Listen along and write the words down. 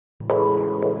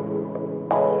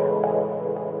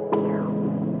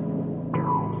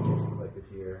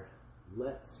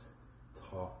let's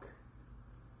talk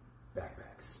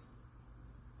backpacks.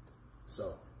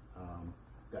 So,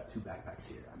 got two backpacks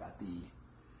here. I got the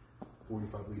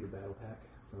 45-liter Battlepack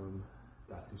from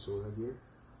Datsusara gear,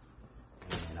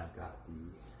 and I've got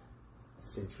the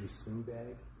Sentry Sling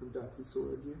Bag from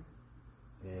Datsusara gear.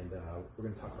 And we're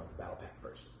going to talk about the Battlepack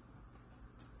first,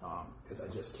 because I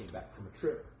just came back from a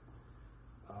trip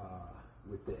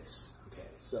with this. Okay,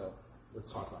 so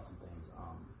let's talk about some things.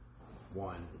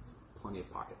 One, it's plenty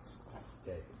of pockets.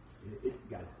 Okay,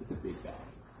 guys, it's a big bag.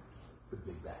 It's a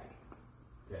big bag.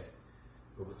 Okay,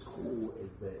 but what's cool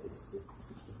is that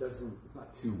it's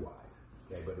not too wide.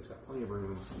 Okay, but it's got plenty of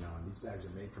room. You know, and these bags are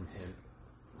made from hemp.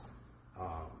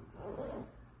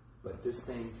 But this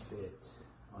thing fit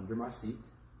under my seat,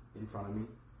 in front of me,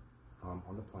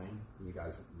 on the plane. You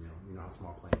guys, you know how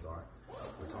small planes are.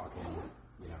 We're talking,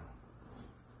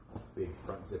 big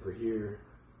front zipper here.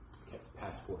 Kept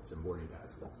passports and boarding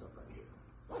passes and stuff right here.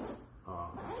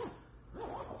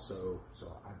 Also, so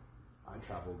I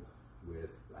traveled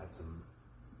with, I had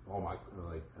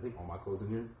I think all my clothes in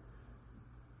here.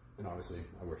 And obviously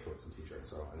I wear shorts and t-shirts,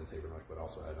 so I didn't take very much, but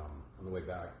also I had, on the way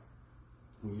back,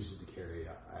 we used it to carry,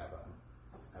 I have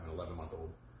an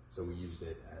 11-month-old, so we used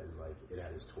it as it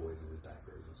had his toys and his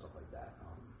diapers and stuff like that.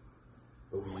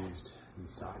 But we used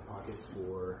these side pockets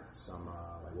for some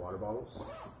water bottles,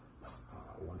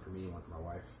 one for me, one for my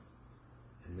wife.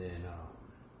 And then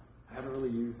I haven't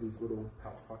really used these little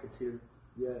pouch pockets here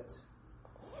yet,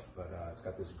 but it's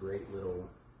got this great little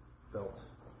felt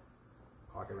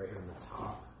pocket right here on the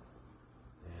top,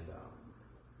 and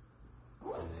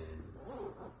then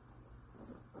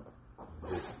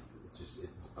this, it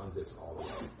unzips all the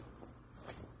way.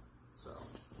 So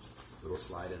little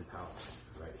slide in pouch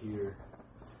right here.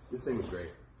 This thing was great,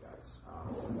 guys.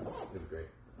 It was great.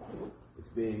 It's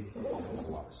big, it holds a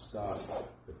lot of stuff,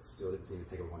 but it still didn't seem to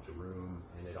take a bunch of room,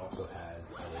 and it also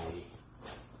has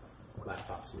a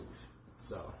laptop sleeve.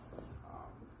 So,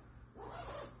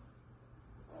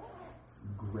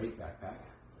 great backpack.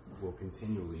 We'll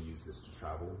continually use this to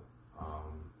travel. I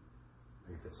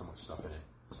can fit so much stuff in it.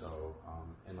 So,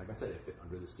 and like I said, it fit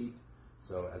under the seat.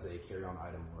 So as a carry-on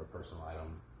item or a personal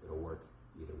item, it'll work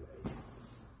either way.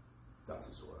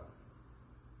 Datsusara.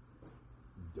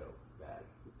 Dope bag.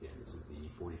 Again, this is the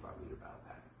 45-liter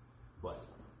Battlepack. But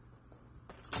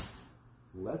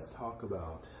let's talk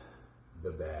about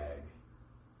the bag.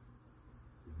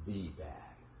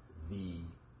 The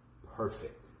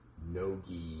perfect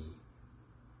no-gi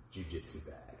Jiu-Jitsu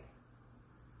bag.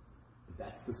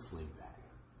 That's the sling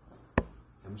bag.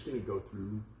 I'm just going to go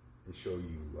through and show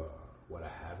you what I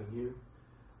have in here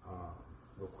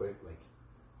real quick.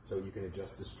 So you can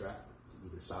adjust the strap to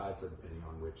either side, so depending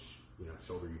on which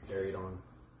shoulder you carry it on.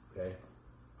 Okay.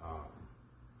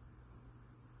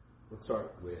 Let's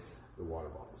start with the water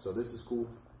bottle. So this is cool.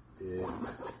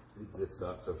 It zips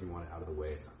up, so if you want it out of the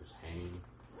way, it's not just hanging.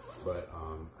 But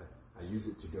I use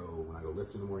it to go when I go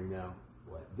lift in the morning now.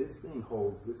 What this thing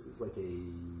holds, this is like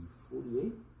a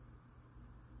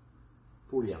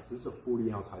 40 ounce. This is a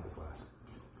 40 ounce Hydro Flask.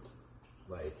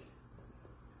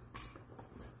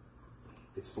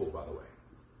 It's full, by the way.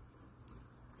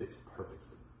 Fits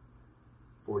perfectly.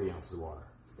 40 ounces of water.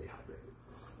 Stay hydrated.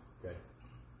 Okay.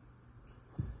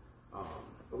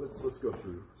 But let's go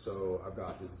through. So I've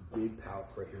got this big pouch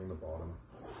right here on the bottom,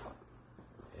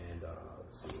 and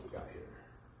let's see what we got here.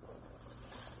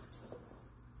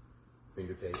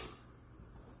 Finger tape.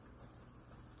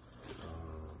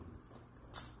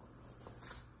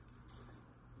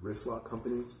 Wristlock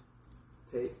Company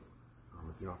tape.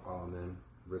 If you're not following them,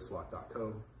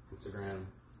 wristlock.co, Instagram.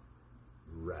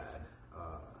 Rad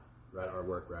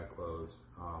artwork, rad clothes.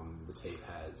 The tape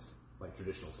has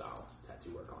traditional style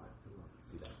tattoo work on it. I don't know if you can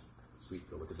see that. Sweet,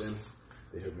 go look at them.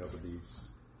 They hooked me up with these.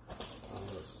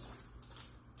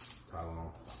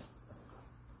 Tylenol.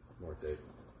 More tape.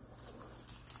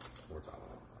 More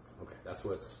Tylenol. Okay, that's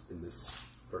what's in this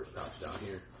first pouch down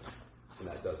here, and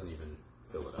that doesn't even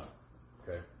fill it up.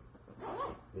 Okay.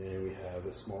 Then we have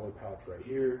a smaller pouch right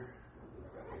here.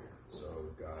 So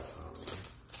we've got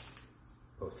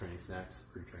post-training snacks,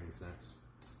 pre-training snacks,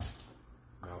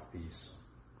 mouthpiece,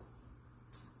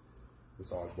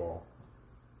 massage ball,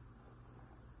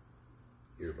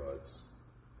 earbuds,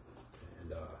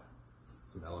 and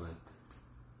some Element.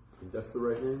 I think that's the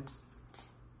right name.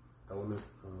 Element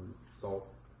salt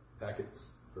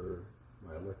packets for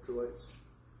my electrolytes.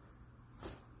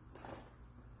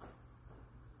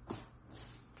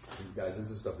 And guys, this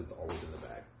is stuff that's always in the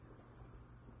bag.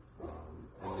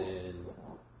 And then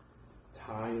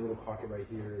tiny little pocket right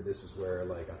here. This is where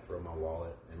I throw my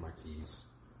wallet and my keys.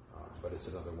 But it's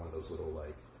another one of those little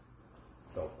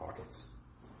felt pockets,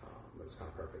 but it's kind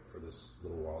of perfect for this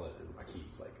little wallet and my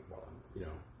keys, like while I'm, you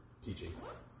know, teaching.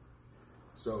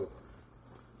 So,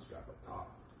 strap up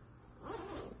top.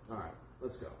 All right,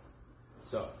 let's go.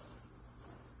 So,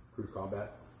 CRUZ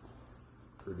Combat,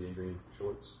 Caribbean green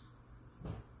shorts.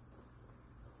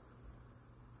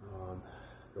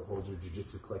 Go hold your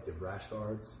Jiu-Jitsu Collective rash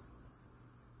guards.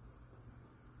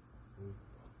 Okay.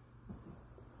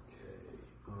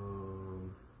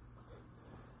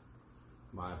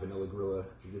 My Vanilla Gorilla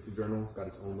Jiu-Jitsu journal. It's got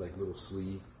its own like little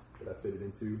sleeve that I fit it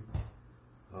into.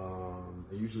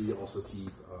 I usually also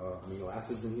keep amino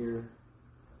acids in here,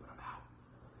 but I'm out.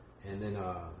 And then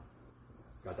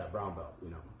got that brown belt, you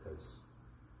know, because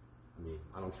I mean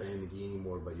I don't train in the gi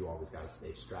anymore, but you always gotta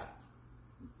stay strapped.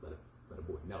 Let a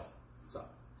boy know what's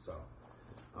up. So,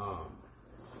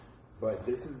 but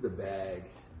this is the bag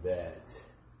that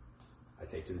I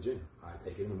take to the gym. I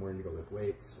take it in the morning to go lift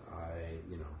weights.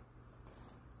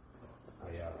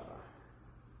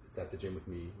 It's at the gym with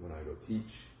me when I go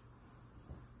teach.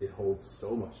 It holds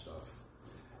so much stuff.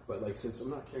 But like, since I'm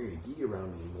not carrying a gi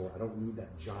around anymore, I don't need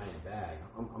that giant bag.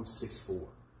 I'm 6'4",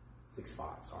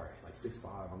 6'5", sorry, like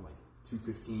 6'5", I'm like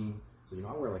 215. So, you know,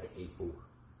 I wear like an 8'4".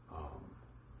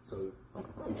 So if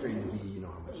you train in the gi, you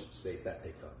know how much space that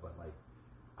takes up. But like,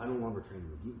 I no longer train in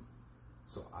the gi.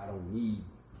 So I don't need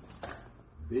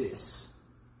this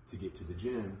to get to the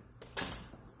gym.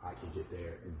 I can get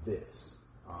there in this.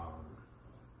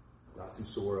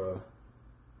 Datsusara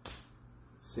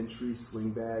Sentry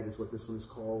Sling Bag is what this one is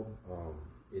called.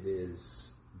 It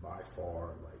is by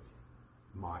far like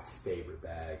my favorite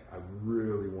bag. I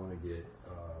really want to get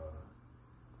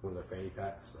one of their fanny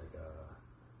packs. Like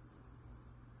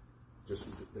just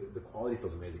the quality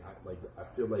feels amazing. I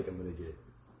feel like I'm gonna get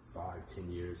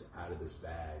 5-10 years out of this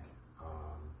bag.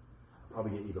 I'll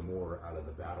probably get even more out of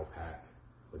the Battlepack,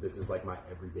 but this is like my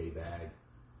everyday bag.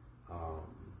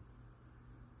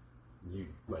 You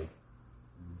like,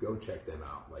 go check them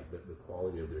out. Like the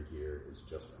quality of their gear is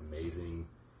just amazing,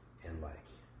 and like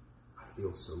I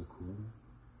feel so cool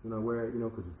when I wear it, you know,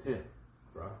 because it's him,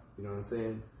 bro. You know what I'm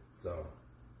saying? So,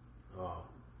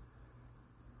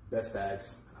 best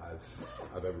bags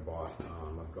I've ever bought.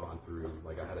 I've gone through,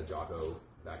 like, I had a Jocko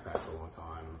backpack for a long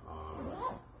time.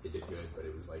 It did good, but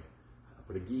it was like I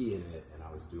put a gi in it, and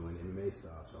I was doing MMA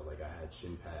stuff. So like I had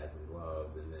shin pads and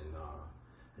gloves, and then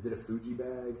I did a Fuji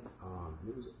bag, and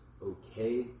it was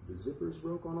okay. The zippers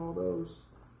broke on all those,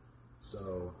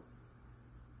 so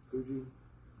Fuji,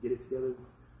 get it together.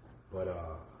 But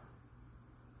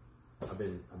I've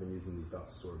been using these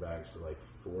Datsusara bags for like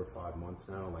 4 or 5 months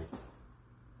now. Like,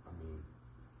 I mean,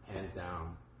 hands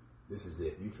down, this is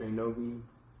it. You train no-gi,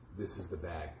 this is the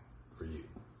bag for you.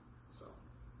 So,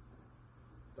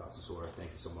 Datsusara,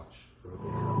 thank you so much for hooking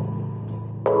it up.